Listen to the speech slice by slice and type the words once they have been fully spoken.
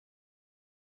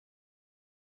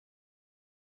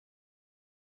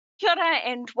Kia ora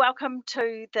and welcome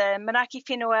to the Manaaki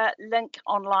Whenua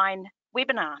LINKOnline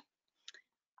Webinar.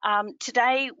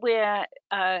 Today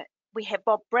we have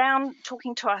Bob Brown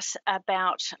talking to us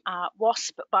about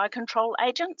Wasp Biocontrol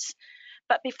agents.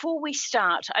 But before we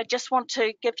start, I just want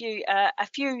to give you a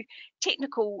few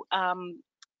technical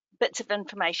bits of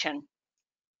information.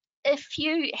 If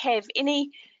you have any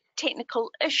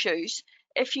technical issues,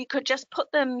 if you could just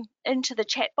put them into the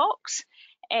chat box,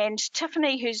 and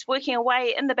Tiffany, who's working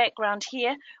away in the background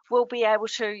here, will be able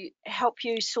to help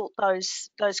you sort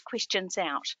those questions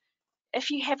out.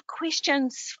 If you have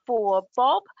questions for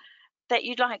Bob that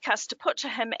you'd like us to put to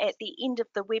him at the end of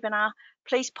the webinar,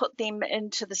 please put them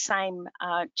into the same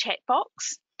chat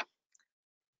box.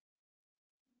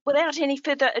 Without any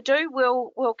further ado,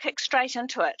 we'll kick straight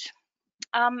into it.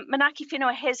 Manaaki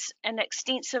Whenua has an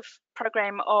extensive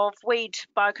program of weed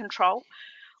biocontrol,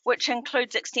 which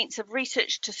includes extensive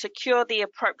research to secure the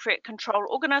appropriate control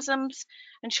organisms,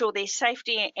 ensure their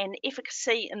safety and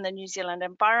efficacy in the New Zealand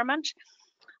environment,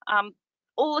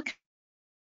 all the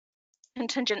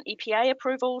contingent EPA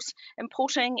approvals,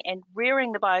 importing and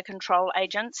rearing the biocontrol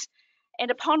agents,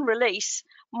 and upon release,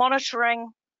 monitoring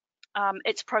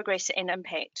its progress and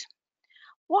impact.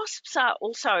 Wasps are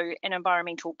also an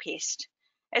environmental pest,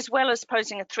 as well as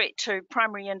posing a threat to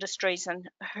primary industries and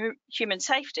human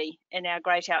safety in our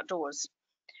great outdoors.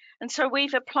 And so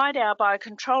we've applied our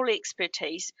biocontrol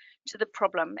expertise to the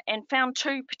problem and found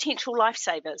two potential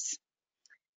lifesavers.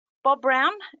 Bob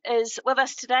Brown is with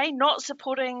us today, not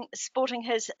sporting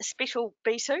his special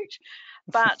bee suit,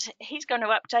 but he's going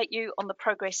to update you on the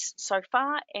progress so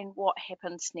far and what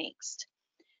happens next.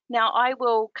 Now, I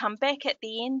will come back at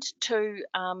the end to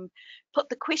put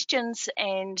the questions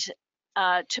and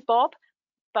to Bob,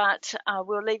 but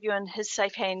we'll leave you in his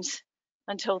safe hands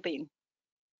until then.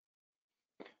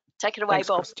 Take it away, Thanks,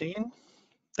 Bob. Christine.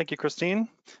 Thank you, Christine.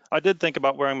 I did think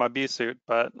about wearing my bee suit,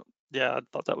 but yeah, I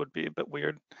thought that would be a bit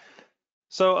weird.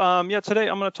 So yeah, today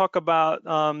I'm going to talk about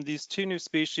these two new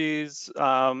species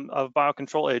of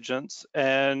biocontrol agents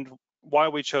and why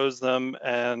we chose them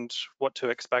and what to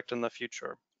expect in the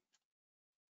future.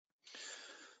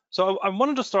 So I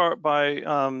wanted to start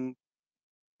by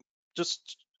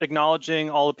just acknowledging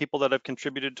all the people that have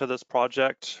contributed to this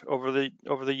project over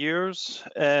the years.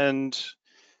 And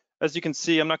as you can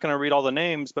see, I'm not going to read all the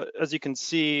names, but as you can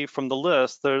see from the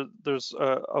list, there's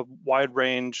a wide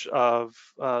range of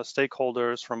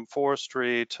stakeholders, from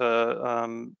forestry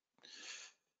to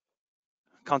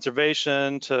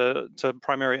conservation to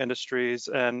primary industries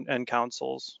and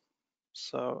councils.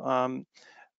 So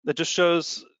it just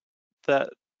shows that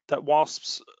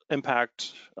wasps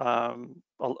impact a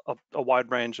wide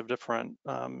range of different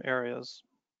areas.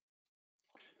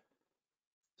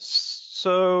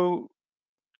 So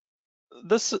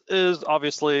this is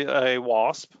obviously a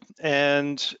wasp,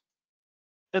 and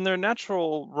in their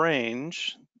natural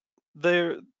range,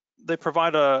 they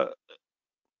provide an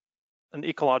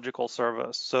ecological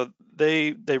service. So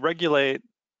they regulate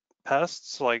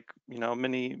pests, like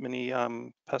many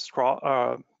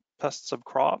pests of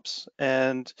crops,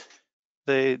 and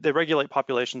they regulate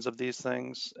populations of these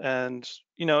things. And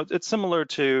it's similar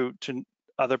to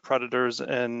other predators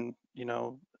in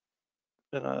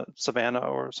in a savanna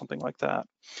or something like that.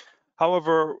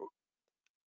 However,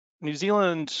 New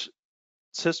Zealand's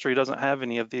history doesn't have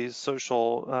any of these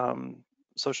social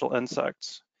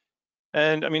insects.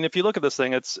 And I mean, if you look at this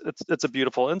thing, it's a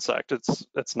beautiful insect.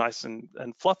 It's nice and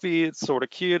fluffy. It's sort of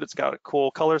cute. It's got a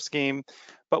cool color scheme.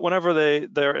 But whenever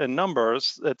they're in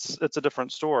numbers, it's a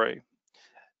different story.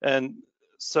 And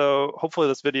so hopefully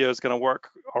this video is going to work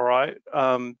all right.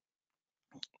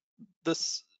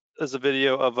 This is a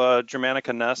video of a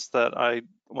Germanica nest that I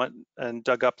went and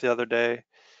dug up the other day.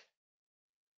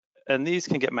 And these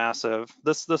can get massive.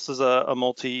 This is a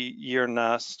multi-year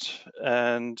nest,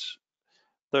 and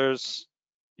there's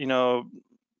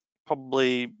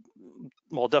probably,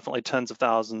 well, definitely tens of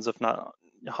thousands, if not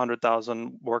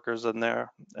 100,000 workers in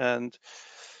there. And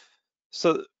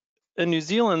so in New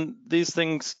Zealand, these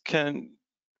things can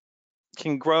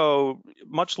grow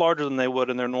much larger than they would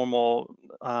in their normal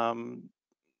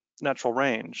natural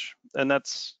range, and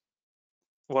that's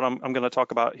what I'm going to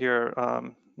talk about here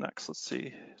next. Let's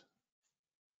see.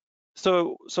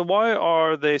 So why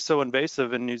are they so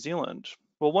invasive in New Zealand?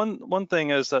 Well, one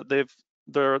thing is that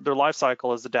their life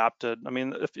cycle is adapted. I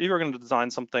mean, if you were going to design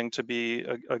something to be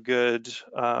a good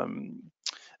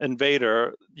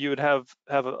invader, you would have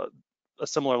a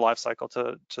similar life cycle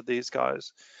to these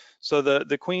guys. So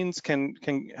the queens can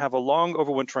have a long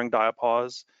overwintering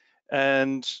diapause,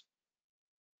 and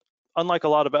unlike a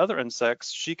lot of other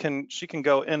insects, she can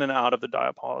go in and out of the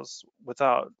diapause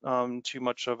without too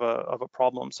much of a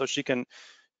problem. So she can,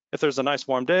 if there's a nice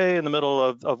warm day in the middle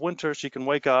of winter, she can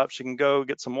wake up, she can go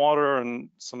get some water and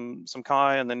some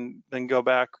kai, and then go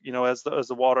back. You know, as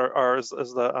the water, or as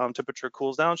the temperature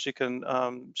cools down, she can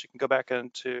go back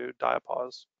into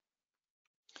diapause.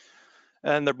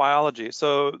 And their biology,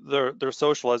 so they're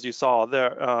social, as you saw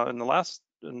there in the last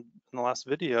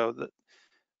video, that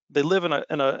they live in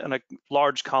a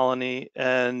large colony,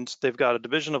 and they've got a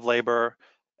division of labor,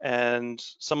 and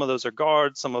some of those are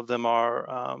guards, some of them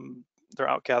are they're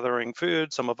out gathering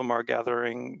food, some of them are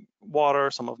gathering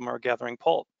water, some of them are gathering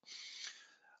pulp.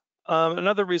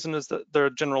 Another reason is that they're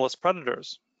generalist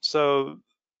predators, so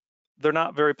they're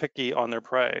not very picky on their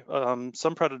prey.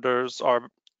 Some predators are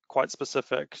quite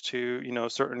specific to, you know,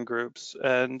 certain groups,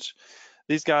 and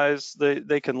these guys,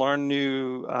 they can learn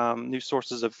new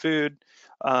sources of food.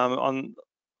 On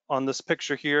this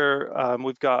picture here,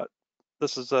 we've got,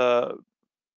 this is a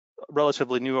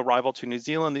relatively new arrival to New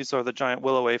Zealand. These are the giant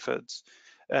willow aphids,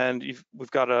 and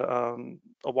we've got a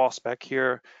wasp back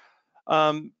here.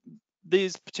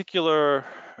 These particular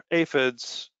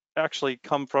aphids actually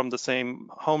come from the same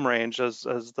home range as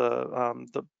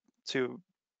the two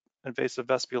invasive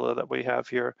Vespula that we have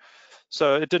here.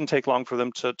 So it didn't take long for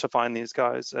them to find these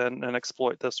guys and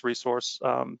exploit this resource.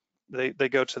 They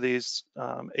go to these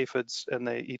aphids and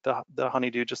they eat the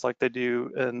honeydew just like they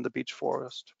do in the beech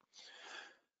forest.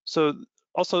 So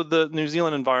also the New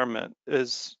Zealand environment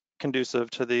is conducive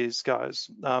to these guys.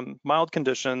 Mild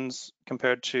conditions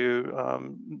compared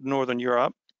to Northern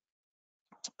Europe,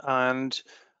 and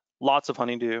lots of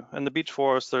honeydew. In the beech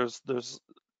forest, there's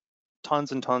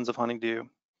tons and tons of honeydew.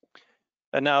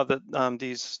 And now that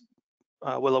these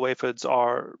willow aphids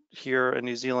are here in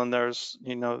New Zealand, there's,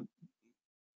 you know,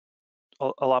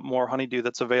 a lot more honeydew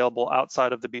that's available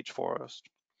outside of the beech forest.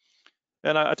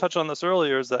 And I touched on this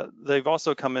earlier, is that they've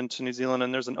also come into New Zealand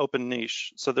and there's an open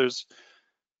niche. So there's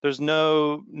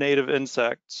no native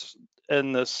insects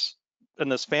in this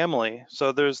family.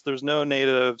 So there's no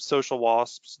native social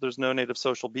wasps, there's no native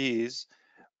social bees.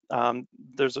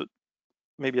 There's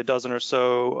maybe a dozen or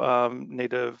so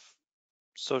native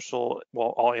social,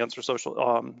 well, all ants are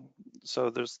social. So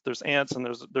there's ants, and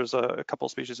there's a couple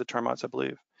species of termites, I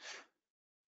believe.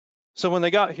 So when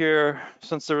they got here,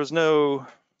 since there was no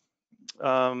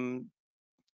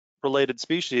related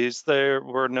species, there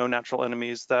were no natural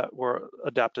enemies that were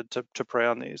adapted to prey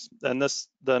on these. And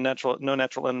no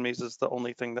natural enemies is the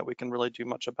only thing that we can really do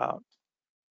much about.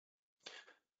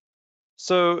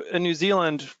 So in New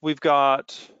Zealand, we've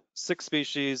got 6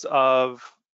 species of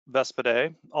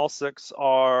Vespidae. All 6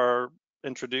 are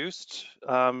introduced.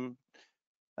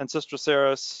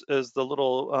 Ancistoceras is the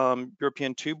little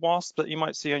European tube wasp that you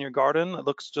might see in your garden. It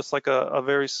looks just like a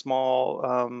very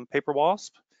small paper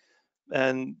wasp.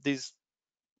 And these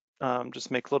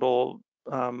just make little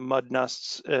mud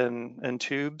nests in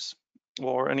tubes,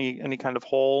 or any kind of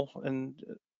hole in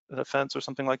a fence or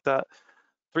something like that.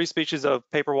 3 species of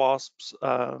paper wasps,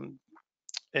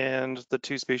 and the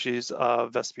 2 species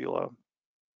of Vespula.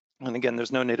 And again,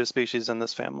 there's no native species in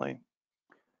this family.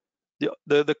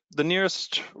 The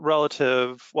nearest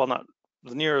relative, well, not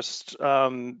the nearest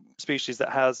species that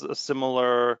has a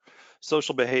similar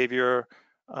social behavior,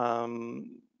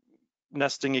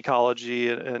 nesting ecology,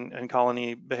 and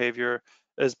colony behavior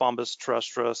is Bombus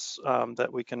terrestris,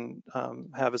 that we can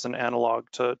have as an analog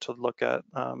to look at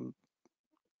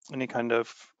any kind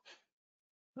of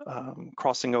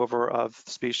crossing over of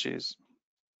species.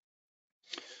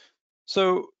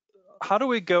 So how do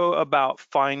we go about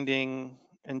finding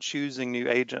and choosing new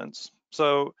agents?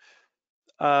 So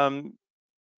not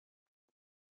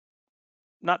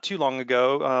too long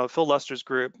ago, Phil Lester's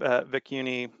group at Vic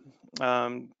Uni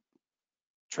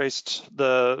traced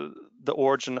the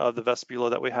origin of the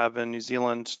Vespula that we have in New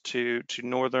Zealand to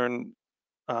northern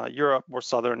Europe or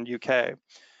southern UK.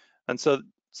 And so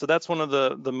that's one of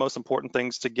the most important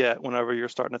things to get whenever you're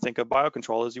starting to think of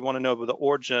biocontrol, is you want to know the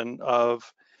origin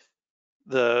of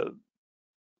the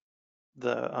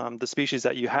species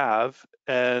that you have,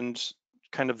 and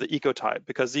kind of the ecotype,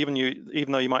 because even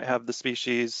though you might have the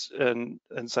species in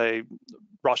say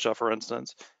Russia, for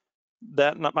instance,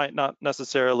 that might not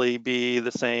necessarily be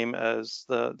the same as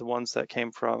the ones that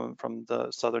came from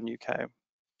the southern UK.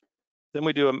 Then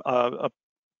we do a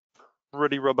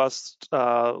pretty robust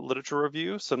literature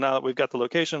review. So now that we've got the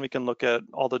location, we can look at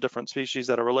all the different species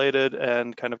that are related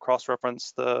and kind of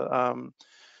cross-reference the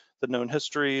known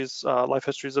histories, life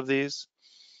histories of these.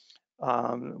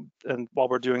 And while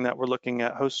we're doing that, we're looking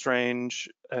at host range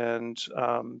and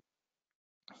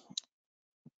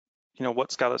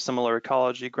what's got a similar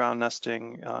ecology, ground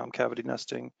nesting, cavity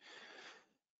nesting.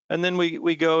 And then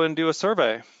we go and do a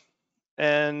survey.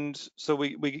 And so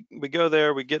we go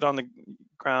there, we get on the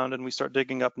ground and we start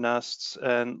digging up nests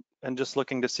and just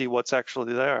looking to see what's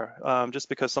actually there. Just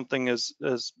because something has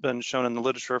been shown in the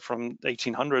literature from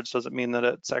 1800s doesn't mean that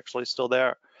it's actually still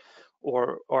there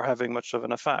or having much of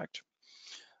an effect.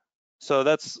 So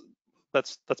that's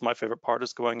my favorite part,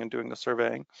 is going and doing the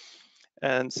surveying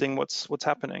and seeing what's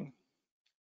happening.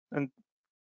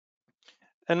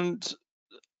 And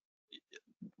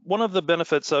one of the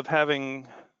benefits of having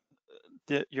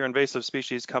your invasive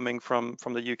species coming from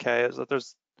the UK is that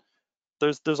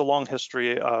there's a long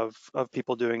history of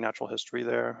people doing natural history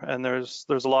there, and there's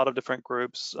a lot of different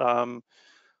groups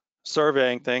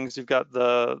surveying things. You've got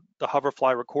the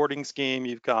hoverfly recording scheme,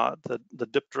 you've got the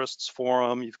Dipterists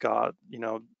forum, you've got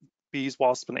bees,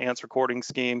 wasps, and ants recording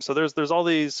scheme. So there's all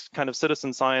these kind of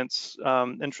citizen science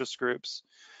interest groups.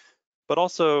 But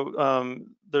also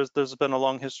there's been a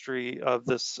long history of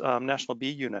this national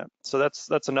bee unit. So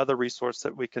that's another resource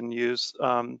that we can use,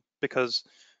 because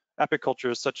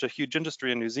apiculture is such a huge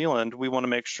industry in New Zealand. We want to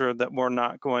make sure that we're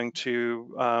not going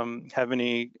to have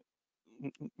any,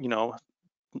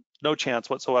 no chance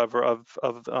whatsoever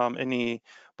of any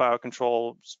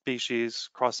biocontrol species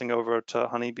crossing over to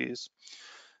honeybees.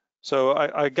 So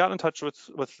I got in touch with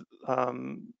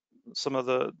some of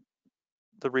the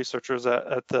researchers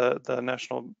at the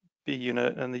National Bee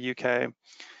Unit in the UK,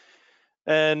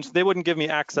 and they wouldn't give me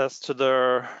access to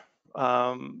their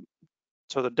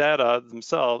the data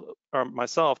themselves or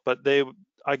myself, but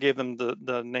I gave them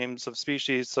the names of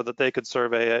species so that they could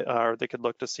survey it, or they could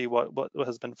look to see what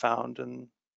has been found in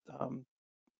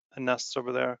nests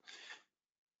over there.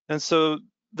 And so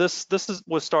this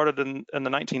was started in the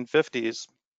 1950s.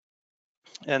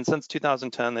 And since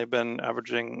 2010, they've been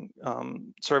averaging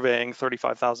surveying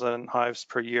 35,000 hives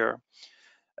per year.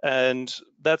 And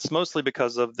that's mostly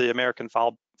because of the American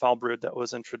foul brood that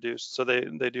was introduced. So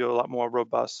they do a lot more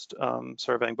robust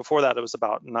surveying. Before that, it was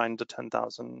about 9,000 to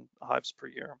 10,000 hives per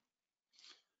year.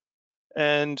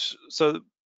 And so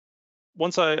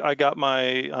once I got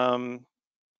my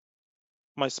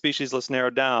my species list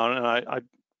narrowed down, and I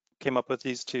came up with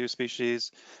these two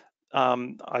species,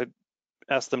 I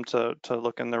asked them to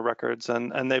look in their records,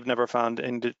 and they've never found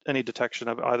any detection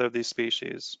of either of these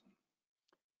species.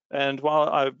 And while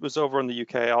I was over in the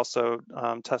UK, I also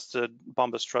tested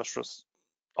Bombus terrestris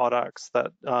audax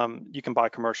that you can buy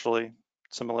commercially,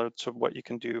 similar to what you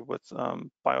can do with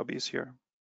BioBees here.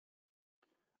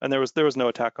 And there was no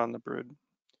attack on the brood.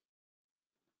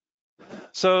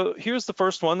 So here's the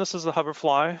first one. This is a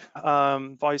hoverfly,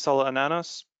 Volucella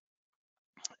inanis.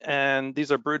 And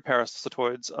these are brood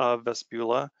parasitoids of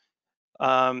Vespula.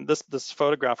 This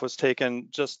photograph was taken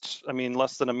just,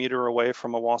 less than a meter away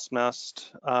from a wasp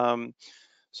nest.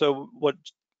 So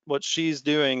what she's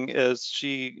doing is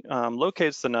she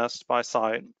locates the nest by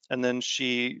sight, and then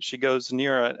she goes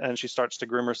near it and she starts to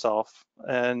groom herself.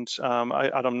 And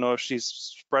I don't know if she's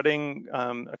spreading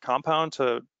a compound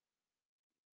to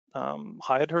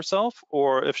hide herself,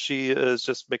 or if she is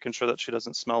just making sure that she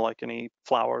doesn't smell like any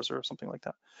flowers or something like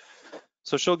that.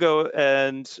 So she'll go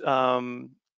and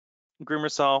groom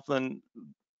herself. Then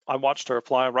I watched her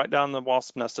fly right down the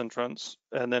wasp nest entrance,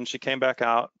 and then she came back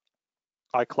out.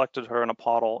 I collected her in a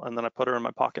pottle, and then I put her in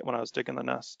my pocket when I was digging the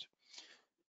nest.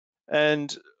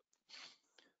 And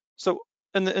so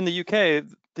in the UK,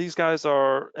 these guys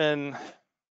are in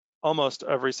almost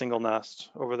every single nest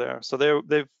over there. So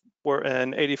they were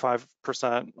in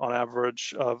 85% on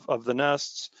average of the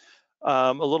nests,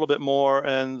 a little bit more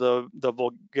in the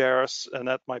vulgaris, and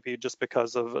that might be just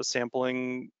because of a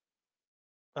sampling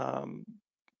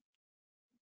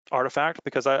artifact,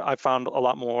 because I found a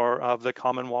lot more of the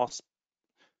common wasp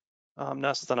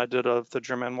nests than I did of the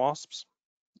German wasps.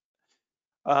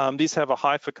 These have a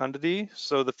high fecundity,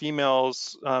 so the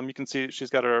females, you can see she's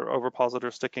got her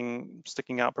ovipositor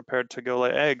sticking out, prepared to go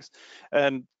lay eggs.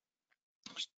 And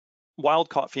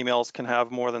wild-caught females can have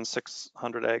more than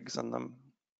 600 eggs in them.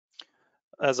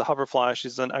 As a hoverfly,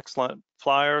 she's an excellent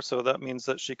flyer, so that means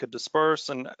that she could disperse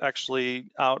and actually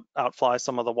outfly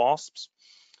some of the wasps.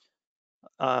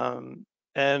 And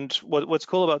what's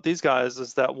cool about these guys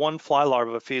is that one fly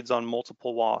larva feeds on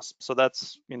multiple wasps. So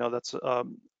that's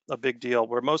a big deal.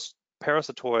 Where most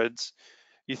parasitoids,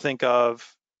 you think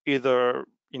of either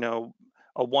a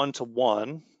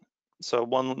 1-to-1, so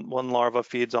one larva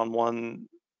feeds on one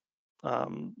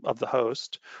of the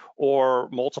host, or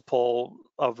multiple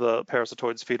of the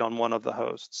parasitoids feed on one of the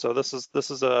hosts. So this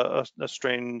is a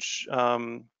strange.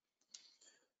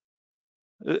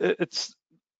 It's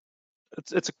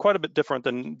it's quite a bit different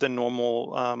than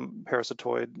normal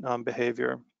parasitoid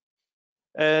behavior.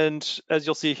 And as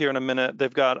you'll see here in a minute,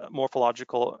 they've got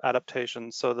morphological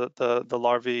adaptations so that the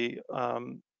larvae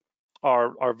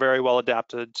are very well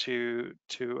adapted to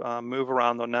move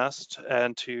around the nest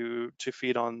and to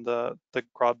feed on the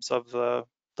grubs of the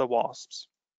wasps.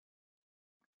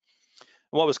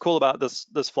 And what was cool about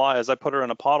this fly is I put her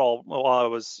in a pottle while I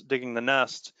was digging the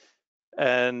nest.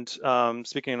 And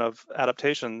speaking of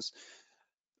adaptations,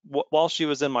 while she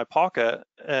was in my pocket,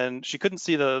 and she couldn't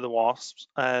see the wasps,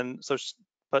 and so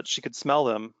but she could smell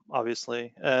them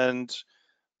obviously, and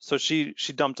so she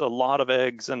dumped a lot of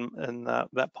eggs in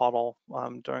that pottle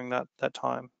during that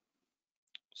time.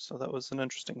 So that was an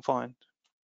interesting find.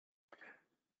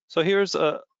 So here's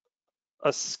a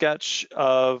sketch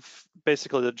of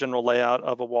basically the general layout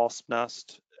of a wasp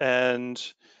nest, and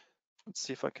let's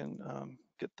see if I can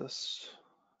get this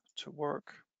to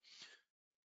work.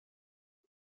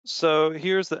 So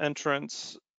here's the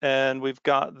entrance, and we've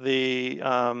got the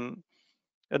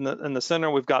in the center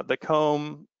we've got the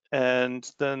comb,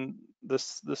 and then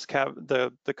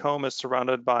the comb is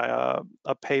surrounded by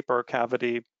a paper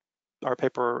cavity or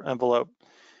paper envelope,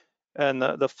 and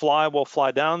the fly will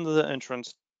fly down the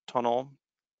entrance tunnel,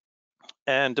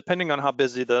 and depending on how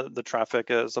busy the traffic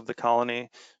is of the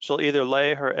colony, she'll either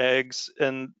lay her eggs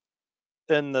in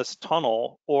this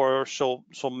tunnel, or she'll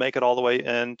make it all the way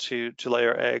in to lay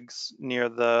her eggs near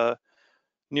the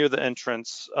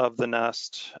entrance of the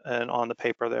nest and on the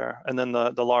paper there, and then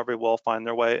the larvae will find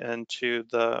their way into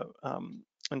the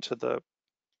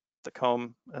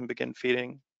comb and begin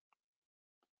feeding.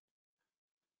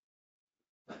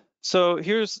 So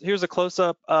here's a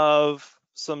close-up of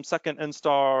some second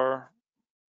instar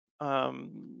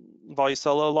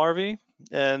Volucella larvae,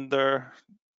 and they're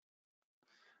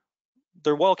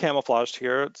well camouflaged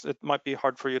here. It might be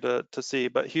hard for you to see,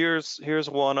 but here's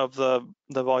one of the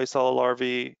Volucella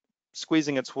larvae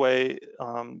squeezing its way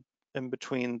in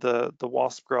between the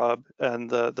wasp grub and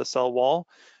the cell wall.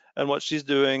 And what she's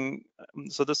doing,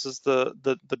 so this is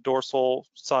the dorsal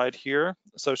side here.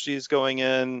 So she's going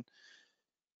in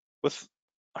with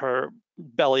her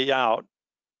belly out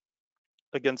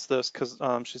against this because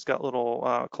she's got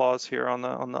little claws here on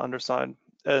the underside.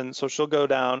 And so she'll go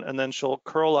down and then she'll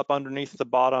curl up underneath the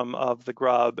bottom of the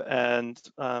grub, and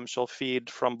she'll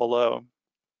feed from below.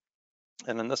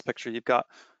 And in this picture, you've got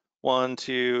 1,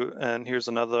 2, and here's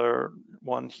another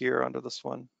one here under this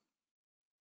one.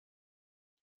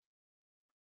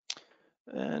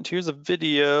 And here's a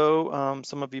video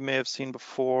some of you may have seen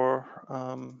before.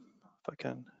 If I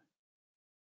can,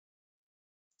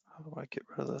 how do I get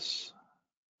rid of this?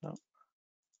 No.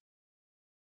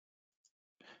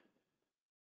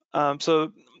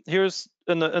 So here's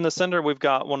in the center, we've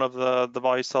got one of the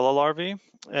Volucella larvae,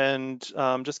 and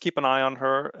just keep an eye on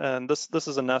her. And this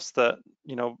is a nest that,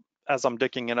 as I'm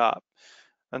digging it up,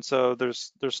 and so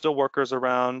there's still workers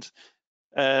around,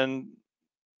 and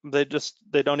they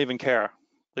don't even care.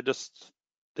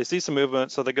 They see some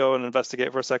movement, so they go and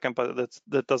investigate for a second, but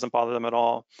that doesn't bother them at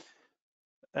all.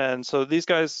 And so these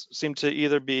guys seem to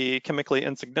either be chemically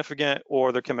insignificant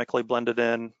or they're chemically blended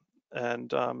in.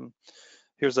 And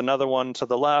here's another one to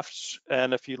the left,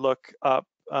 and if you look up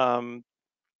in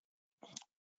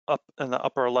the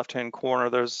upper left-hand corner,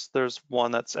 there's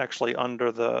one that's actually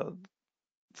under the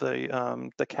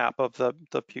cap of the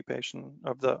pupation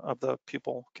of the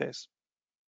pupal case.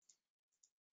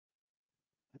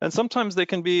 And sometimes they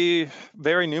can be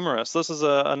very numerous. This is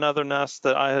another nest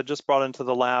that I had just brought into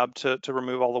the lab to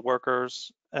remove all the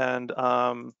workers, and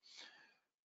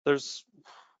there's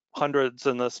hundreds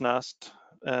in this nest.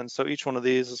 And so each one of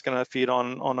these is going to feed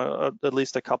on at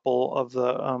least a couple of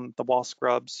the wasp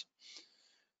grubs.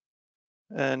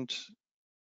 And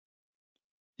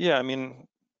yeah, I mean,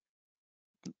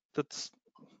 that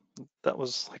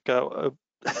was like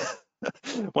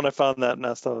when I found that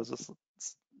nest, I was just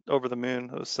over the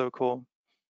moon. It was so cool.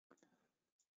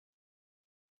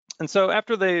 And so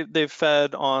after they've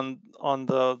fed on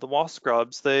the wasp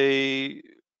grubs, they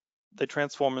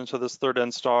transform into this third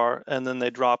instar, and then they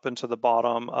drop into the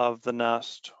bottom of the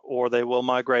nest, or they will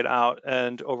migrate out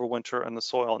and overwinter in the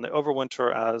soil. And they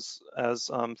overwinter as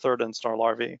third instar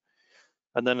larvae,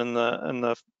 and then in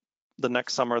the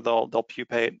next summer they'll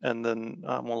pupate and then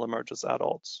will emerge as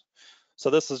adults. So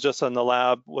this is just in the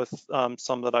lab with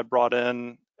some that I brought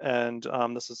in, and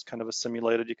this is kind of a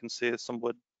simulated. You can see some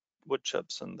wood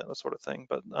chips and that sort of thing,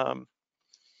 but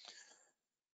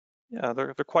yeah,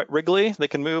 they're quite wriggly. They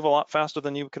can move a lot faster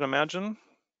than you can imagine.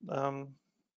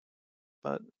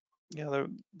 But yeah,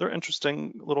 they're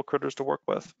interesting little critters to work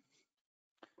with.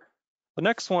 The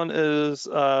next one is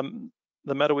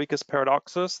the Metoecus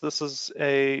paradoxus. This is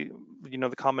a,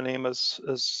 the common name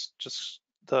is just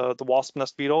the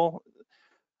wasp-nest beetle.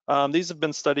 These have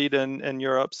been studied in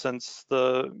Europe since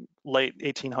the late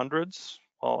 1800s,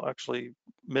 well, actually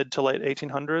mid to late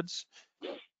 1800s.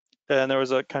 And there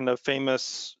was a kind of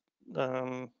famous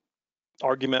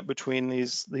argument between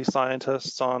these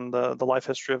scientists on the life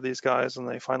history of these guys, and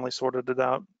they finally sorted it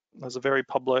out. There's a very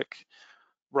public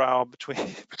row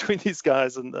between these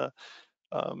guys and the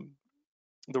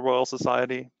Royal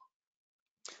Society.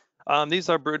 These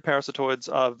are brood parasitoids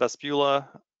of Vespula.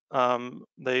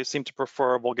 They seem to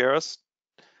prefer vulgaris.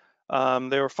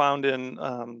 They were found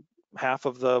in half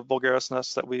of the vulgaris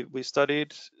nests that we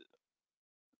studied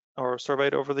or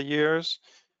surveyed over the years.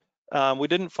 We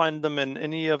didn't find them in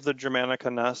any of the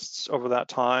Germanica nests over that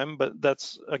time, but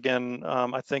that's, again,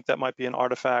 I think that might be an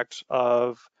artifact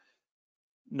of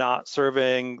not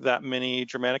surveying that many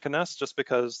Germanica nests, just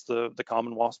because the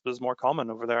common wasp is more common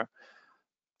over there.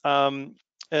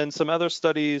 And some other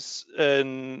studies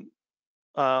in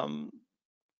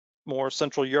more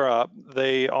Central Europe,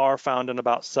 they are found in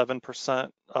about 7%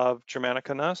 of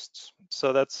Germanica nests.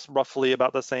 So that's roughly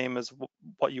about the same as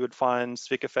what you would find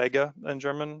Spicifega in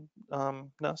German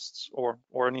nests, or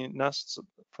any nests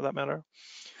for that matter.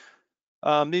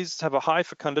 These have a high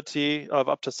fecundity of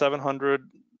up to 700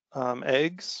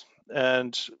 eggs,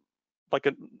 and like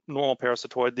a normal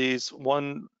parasitoid,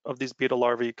 one of these beetle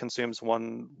larvae consumes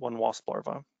one wasp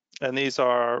larva, and these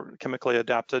are chemically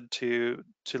adapted to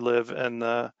live in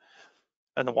the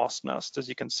wasp nest, as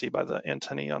you can see by the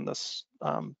antennae on this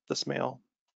this male.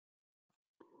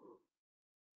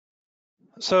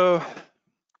 So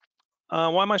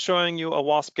why am I showing you a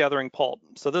wasp gathering pulp?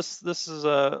 So this is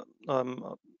a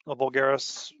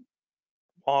vulgaris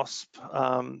wasp.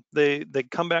 They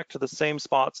come back to the same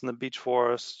spots in the beech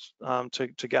forest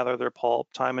to gather their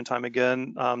pulp time and time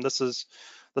again. This is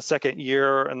the second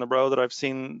year in the row that I've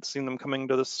seen them coming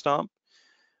to this stump.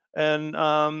 And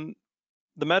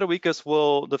the Metoecus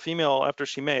will, the female, after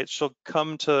she mates, she'll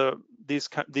come to these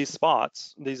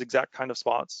spots, these exact kind of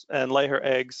spots, and lay her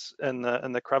eggs in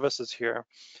the crevices here,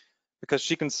 because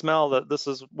she can smell that this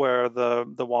is where the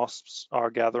wasps are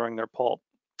gathering their pulp.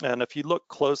 And if you look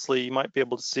closely, you might be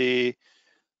able to see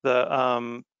the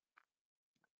I'll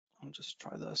just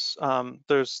try this.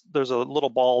 There's a little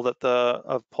ball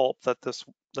of pulp that this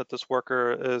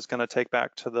worker is going to take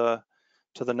back to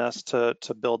the nest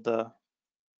to build the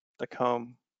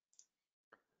comb.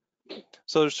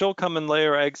 So she'll come and lay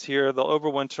her eggs here. They'll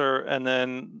overwinter, and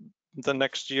then the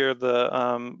next year,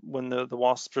 when the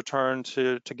wasps return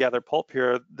to gather pulp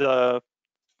here, the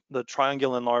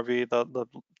triangulin larvae, the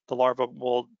larva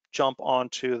will jump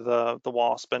onto the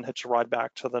wasp and hitch a ride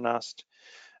back to the nest.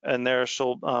 And there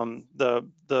she'll the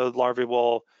larvae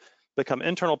will become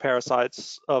internal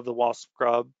parasites of the wasp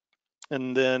grub,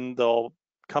 and then they'll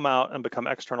come out and become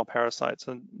external parasites.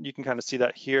 And you can kind of see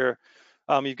that here.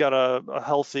 You've got a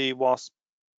healthy wasp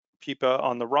pupa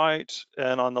on the right,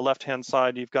 and on the left-hand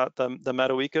side, you've got the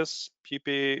Metoecus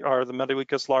pupae, or the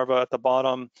Metoecus larva at the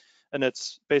bottom, and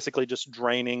it's basically just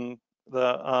draining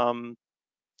the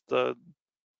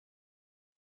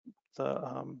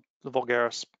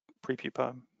vulgaris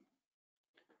prepupa.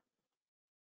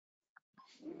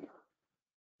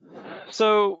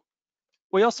 So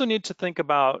we also need to think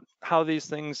about how these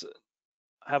things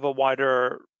have a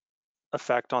wider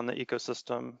effect on the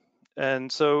ecosystem. And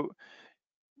so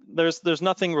there's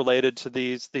nothing related to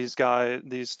these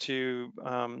two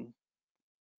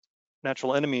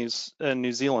natural enemies in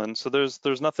New Zealand. So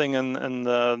there's nothing in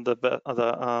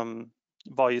the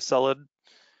Volucella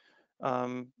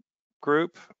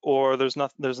group, or there's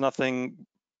nothing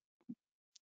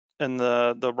in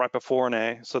the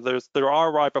Rhipophorinae. So there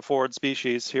are rhipophorid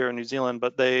species here in New Zealand,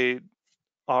 but they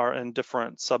are in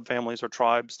different subfamilies or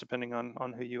tribes depending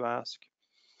on who you ask.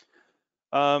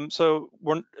 So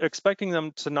we're expecting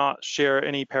them to not share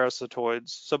any parasitoids.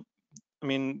 So I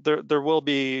mean, there will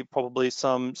be probably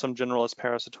some generalist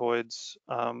parasitoids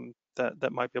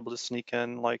that might be able to sneak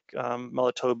in, like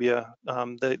Melitobia.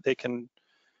 They can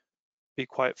be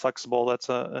quite flexible. That's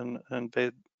an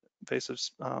invasive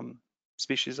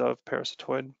species of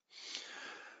parasitoid.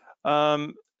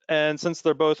 And since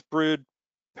they're both brood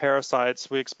parasites,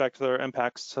 we expect their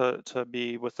impacts to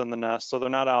be within the nest. So they're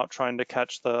not out trying to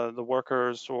catch the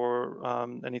workers or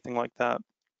anything like that.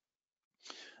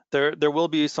 There will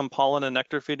be some pollen and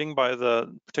nectar feeding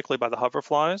particularly by the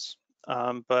hoverflies,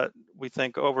 but we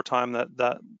think over time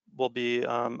that will be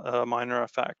a minor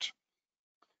effect.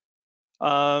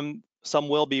 Some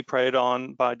will be preyed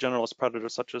on by generalist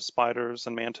predators such as spiders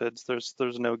and mantids.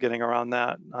 There's no getting around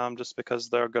that, just because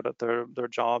they're good at their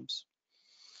jobs.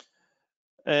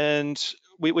 And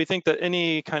we think that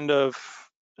any kind of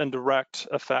indirect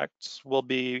effects will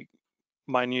be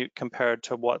minute compared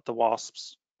to what the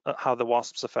wasps, how the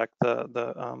wasps affect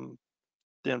the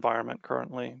environment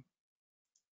currently.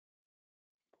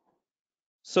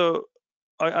 So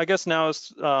I guess now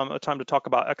is a time to talk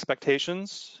about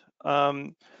expectations.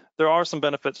 There are some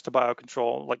benefits to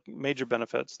biocontrol, like major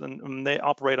benefits, and they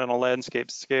operate on a landscape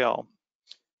scale,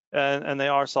 and they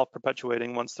are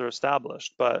self-perpetuating once they're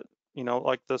established. But you know,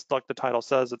 like the title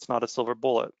says, it's not a silver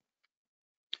bullet.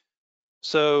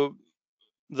 So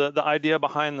the idea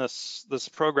behind this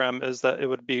program is that it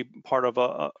would be part of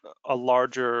a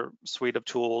larger suite of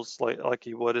tools, like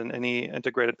you would in any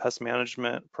integrated pest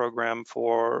management program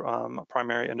for a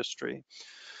primary industry.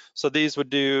 So these would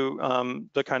do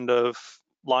the kind of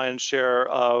lion's share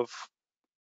of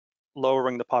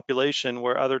lowering the population,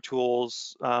 where other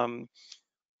tools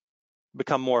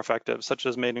become more effective, such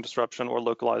as mating disruption or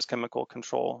localized chemical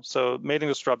control. So mating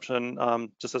disruption,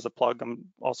 just as a plug, I'm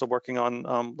also working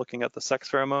on looking at the sex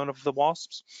pheromone of the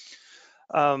wasps.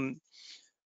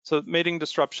 So mating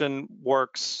disruption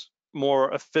works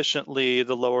more efficiently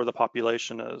the lower the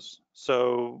population is.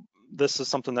 So this is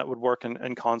something that would work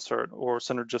in concert or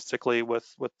synergistically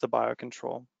with the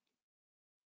biocontrol.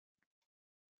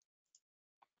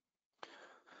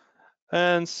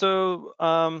 And so,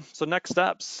 so next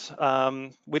steps,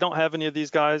 we don't have any of these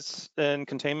guys in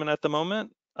containment at the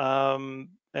moment,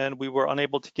 and we were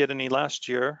unable to get any last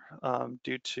year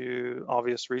due to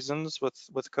obvious reasons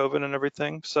with COVID and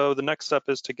everything. So the next step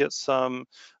is to get some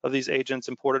of these agents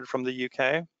imported from the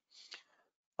UK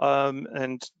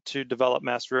and to develop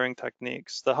mass rearing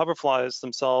techniques. The hoverflies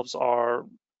themselves are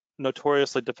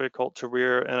notoriously difficult to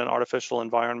rear in an artificial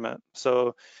environment.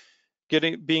 So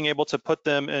being able to put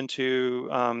them into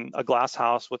a glass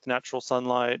house with natural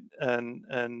sunlight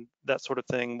and that sort of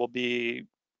thing will be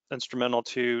instrumental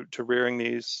to rearing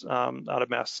these out of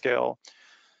mass scale.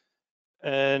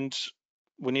 And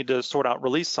we need to sort out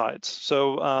release sites.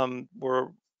 So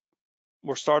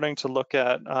we're starting to look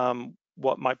at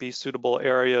what might be suitable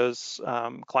areas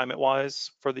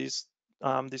climate-wise for these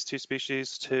two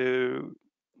species to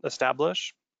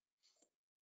establish.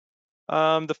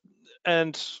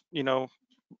 And you know,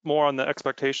 more on the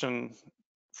expectation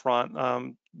front,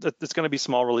 it's going to be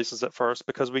small releases at first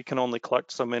because we can only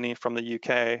collect so many from the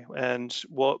UK. And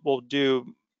what we'll do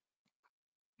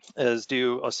is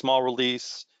do a small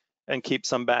release and keep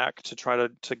some back to try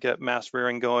to get mass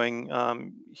rearing going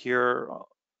here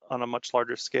on a much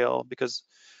larger scale, because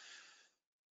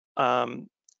I'm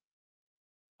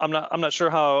not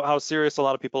sure how serious a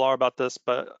lot of people are about this,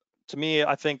 but to me,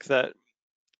 I think that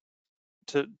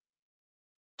to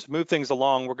move things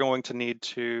along, we're going to need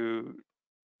to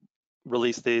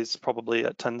release these probably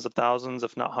at tens of thousands,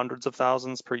 if not hundreds of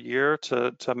thousands per year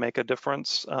to make a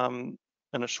difference in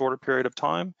a shorter period of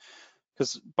time.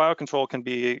 Because biocontrol can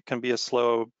be a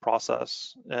slow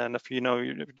process, and if you know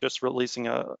you're just releasing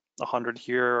 100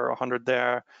 here or 100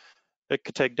 there, it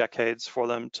could take decades for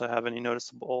them to have any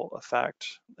noticeable effect.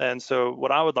 And so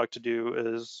what I would like to do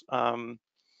is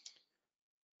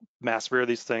mass rear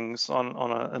these things on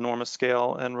an enormous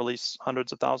scale and release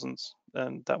hundreds of thousands,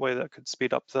 and that way that could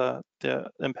speed up the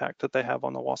impact that they have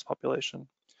on the wasp population.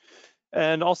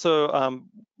 And also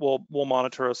we'll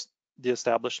monitor the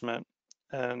establishment,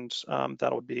 and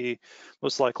that would be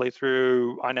most likely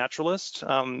through iNaturalist.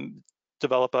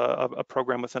 Develop a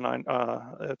program within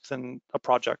a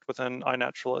project within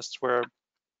iNaturalist, where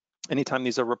anytime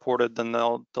these are reported, then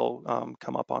they'll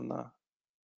come up on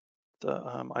the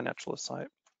iNaturalist site.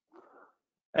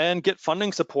 And get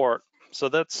funding support. So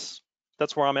that's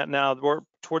where I'm at now. We're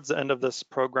towards the end of this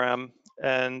program,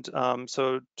 and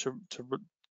so to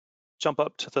jump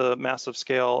up to the massive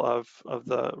scale of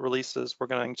the releases, we're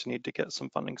going to need to get some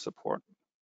funding support.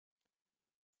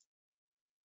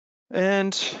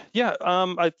 And yeah,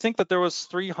 I think that there was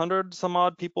 300 some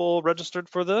odd people registered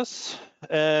for this,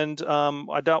 and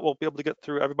I doubt we'll be able to get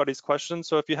through everybody's questions.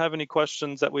 So if you have any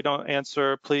questions that we don't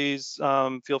answer, please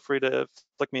feel free to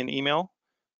flick me an email.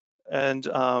 And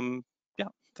yeah,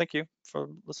 thank you for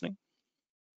listening.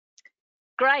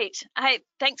 Great. Hey,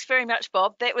 thanks very much,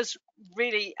 Bob. That was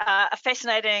really a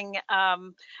fascinating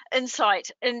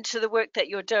insight into the work that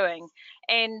you're doing,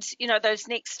 and you know, those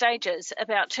next stages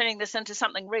about turning this into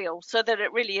something real, so that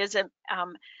it really is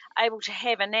able to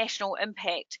have a national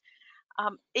impact,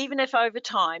 even if over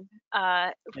time,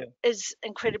 is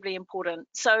incredibly important.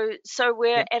 So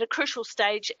we're at a crucial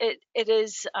stage. It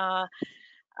is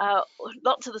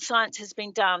lots of the science has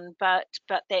been done, but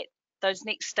those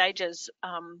next stages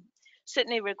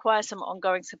certainly require some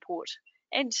ongoing support.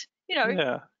 And you know,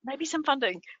 Yeah. maybe some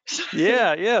funding.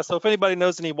 Yeah. So if anybody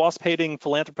knows any wasp-hating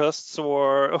philanthropists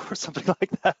or something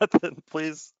like that, then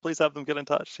please have them get in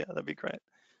touch. Yeah, that'd be great.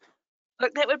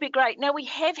 Look, that would be great. Now, we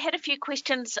have had a few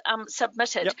questions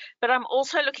submitted, Yep. but I'm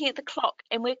also looking at the clock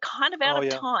and we're kind of out Oh of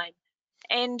yeah. time.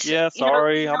 And, Yeah. you know, we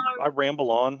Sorry, know, I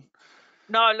ramble on.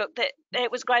 no, look,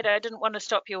 that was great. I didn't want to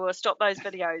stop you or stop those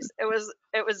videos. It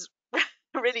was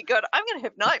really good. I'm going to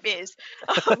have nightmares.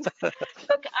 Um,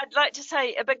 Look, I'd like to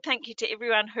say a big thank you to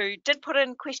everyone who did put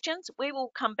in questions. We will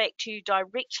come back to you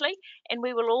directly, and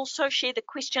we will also share the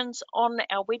questions on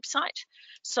our website.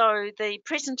 So the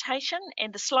presentation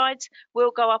and the slides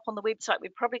will go up on the website. We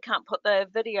probably can't put the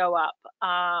video up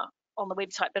on the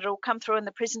website, but it'll come through in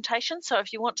the presentation. So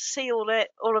if you want to see all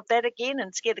of that again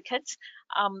and scare the kids,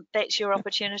 that's your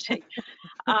opportunity.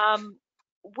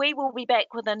 We will be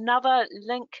back with another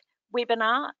link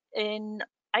webinar in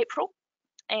April,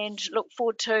 and look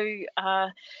forward to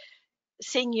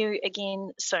seeing you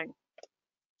again soon.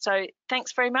 So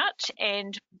thanks very much,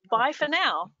 and bye for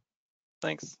now.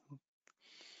 Thanks.